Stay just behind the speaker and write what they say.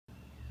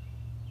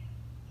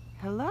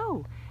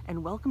Hello,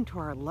 and welcome to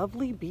our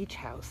lovely beach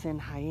house in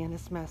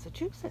Hyannis,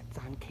 Massachusetts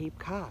on Cape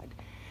Cod.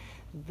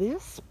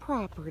 This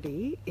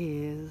property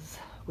is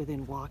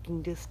within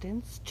walking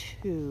distance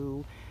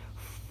to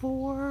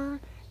 4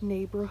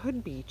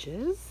 neighborhood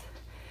beaches.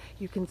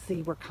 You can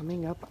see we're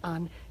coming up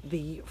on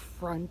the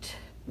front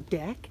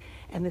deck,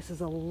 and this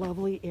is a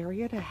lovely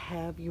area to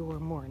have your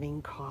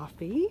morning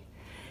coffee.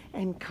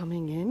 And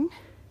coming in,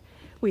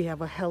 we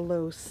have a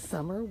Hello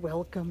Summer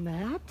welcome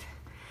mat.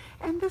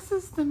 And this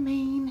is the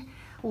main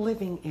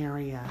living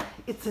area.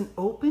 It's an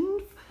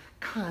open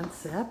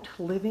concept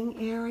living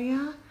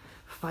area,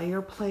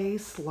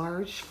 fireplace,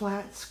 large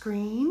flat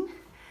screen,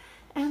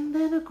 and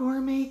then a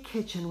gourmet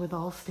kitchen with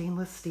all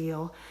stainless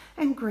steel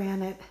and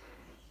granite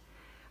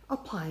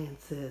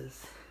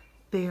appliances.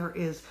 There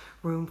is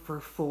room for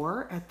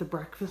 4 at the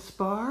breakfast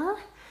bar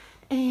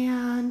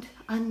and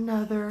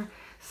another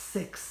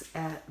 6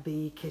 at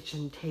the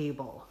kitchen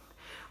table.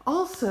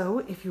 Also,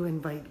 if you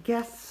invite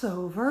guests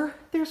over,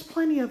 there's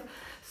plenty of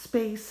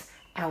space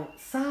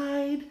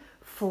outside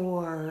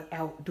for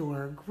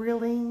outdoor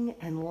grilling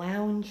and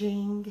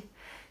lounging.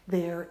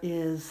 There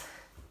is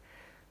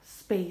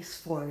space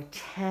for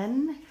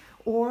 10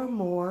 or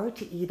more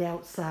to eat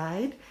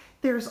outside.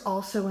 There's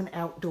also an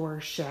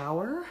outdoor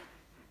shower,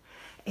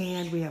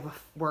 and we have a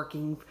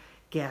working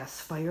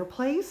gas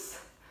fireplace,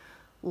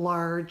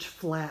 large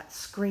flat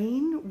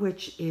screen,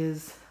 which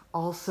is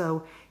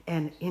also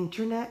an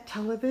internet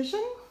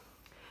television.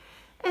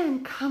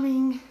 And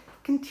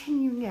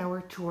continuing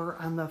our tour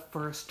on the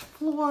first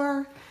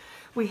floor,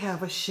 we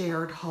have a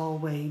shared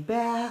hallway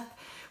bath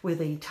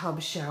with a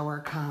tub shower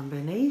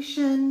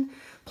combination,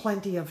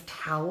 plenty of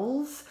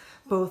towels.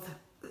 Both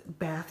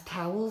bath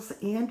towels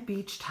and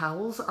beach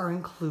towels are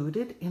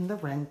included in the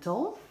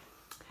rental.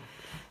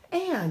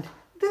 And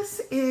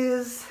this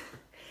is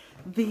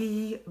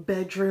the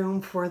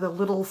bedroom for the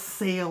little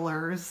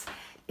sailors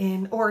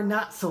or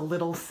not so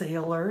little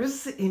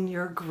sailors in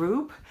your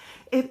group.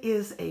 It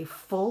is a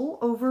full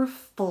over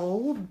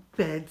full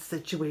bed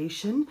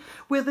situation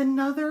with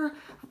another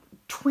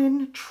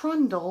twin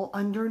trundle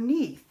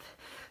underneath.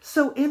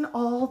 So in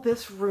all,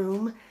 this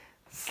room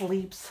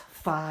sleeps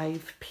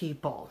 5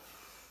 people.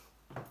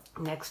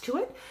 Next to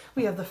it,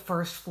 we have the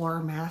first floor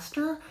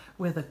master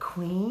with a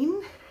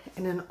queen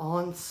and an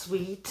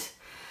ensuite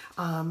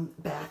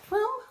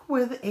bathroom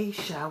with a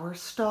shower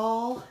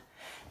stall.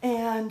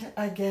 And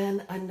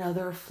again,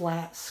 another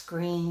flat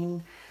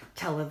screen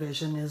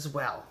television as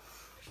well.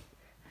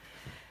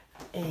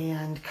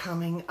 And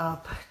coming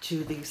up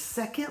to the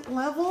second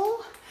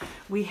level,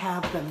 we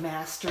have the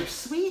master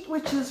suite,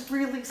 which is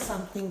really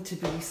something to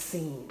be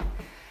seen.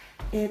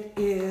 It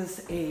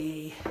is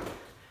a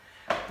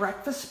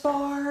breakfast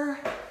bar,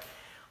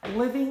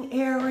 living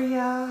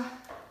area,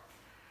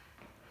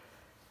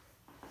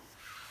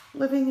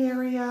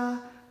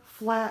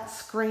 flat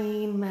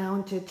screen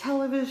mounted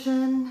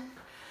television,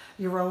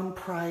 your own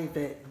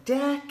private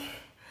deck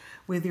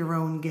with your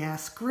own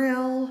gas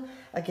grill.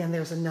 Again,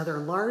 there's another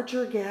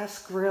larger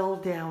gas grill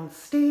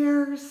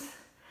downstairs.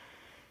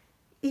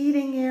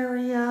 Eating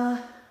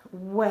area,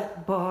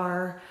 wet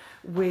bar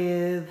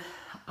with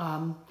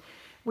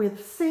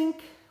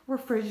sink,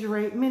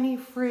 refrigerate, mini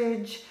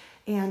fridge,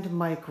 and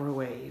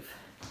microwave.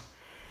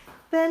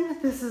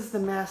 Then this is the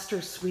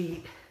master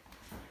suite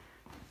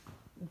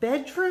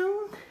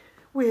bedroom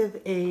with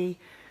a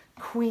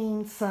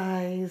queen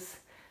size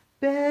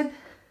bed,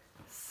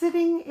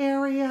 sitting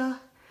area,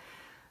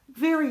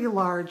 very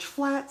large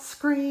flat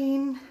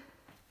screen,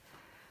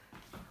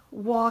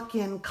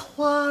 walk-in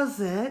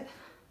closet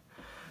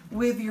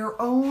with your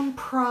own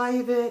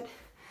private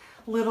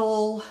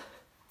little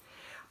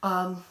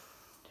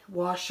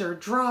washer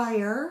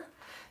dryer.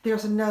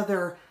 There's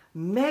another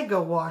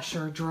mega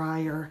washer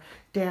dryer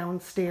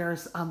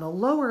downstairs on the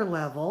lower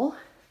level,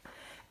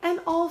 and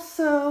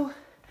also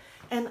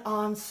an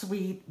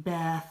ensuite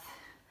bath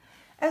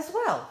as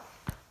well.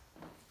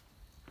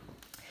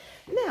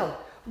 Now,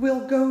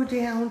 we'll go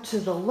down to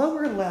the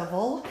lower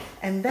level,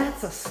 and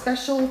that's a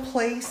special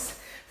place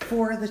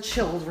for the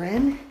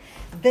children.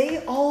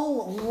 They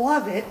all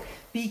love it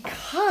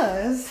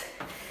because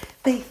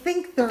they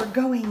think they're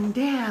going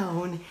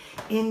down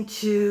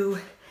into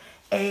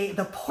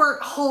the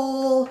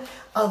porthole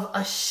of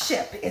a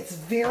ship. It's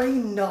very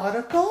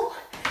nautical,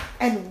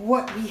 and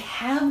what we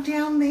have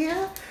down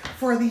there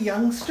for the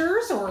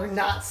youngsters or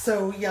not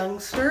so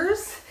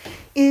youngsters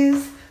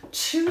is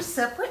 2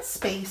 separate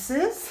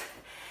spaces,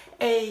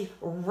 a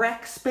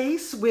rec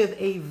space with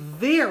a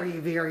very,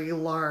 very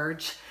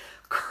large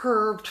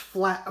curved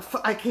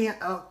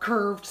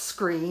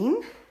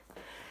screen,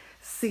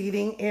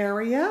 seating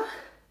area,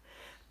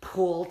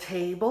 pool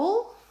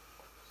table,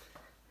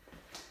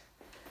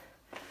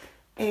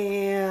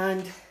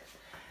 and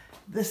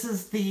this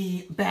is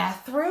the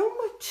bathroom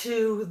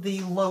to the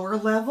lower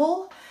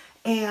level,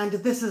 and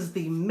this is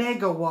the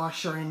mega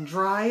washer and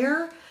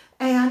dryer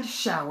and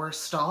shower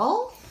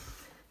stall.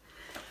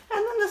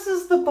 And then this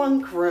is the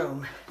bunk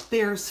room.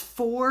 There's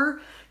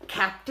 4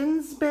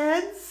 captain's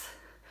beds,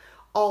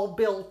 all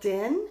built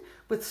in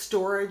with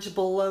storage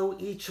below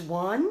each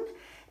one,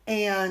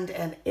 and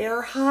an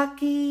air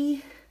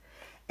hockey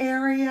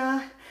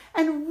area,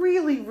 and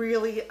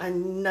really a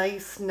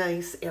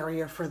nice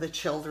area for the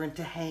children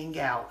to hang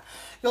out.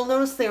 You'll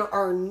notice there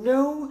are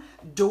no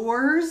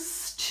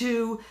doors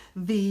to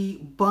the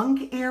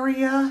bunk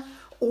area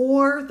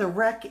or the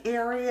rec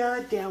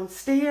area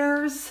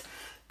downstairs,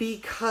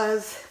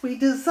 because we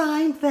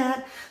designed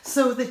that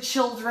so the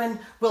children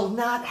will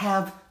not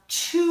have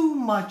too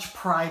much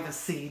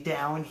privacy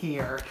down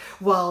here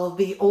while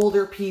the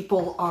older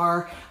people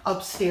are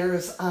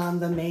upstairs on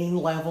the main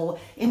level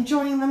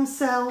enjoying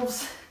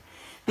themselves.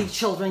 The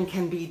children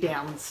can be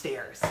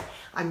downstairs.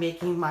 I'm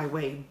making my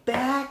way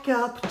back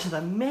up to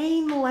the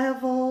main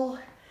level,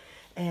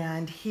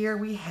 and here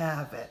we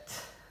have it.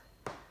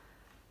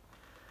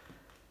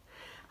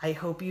 I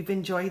hope you've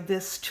enjoyed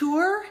this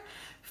tour.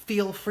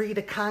 Feel free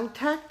to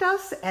contact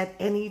us at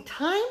any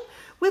time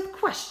with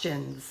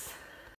questions.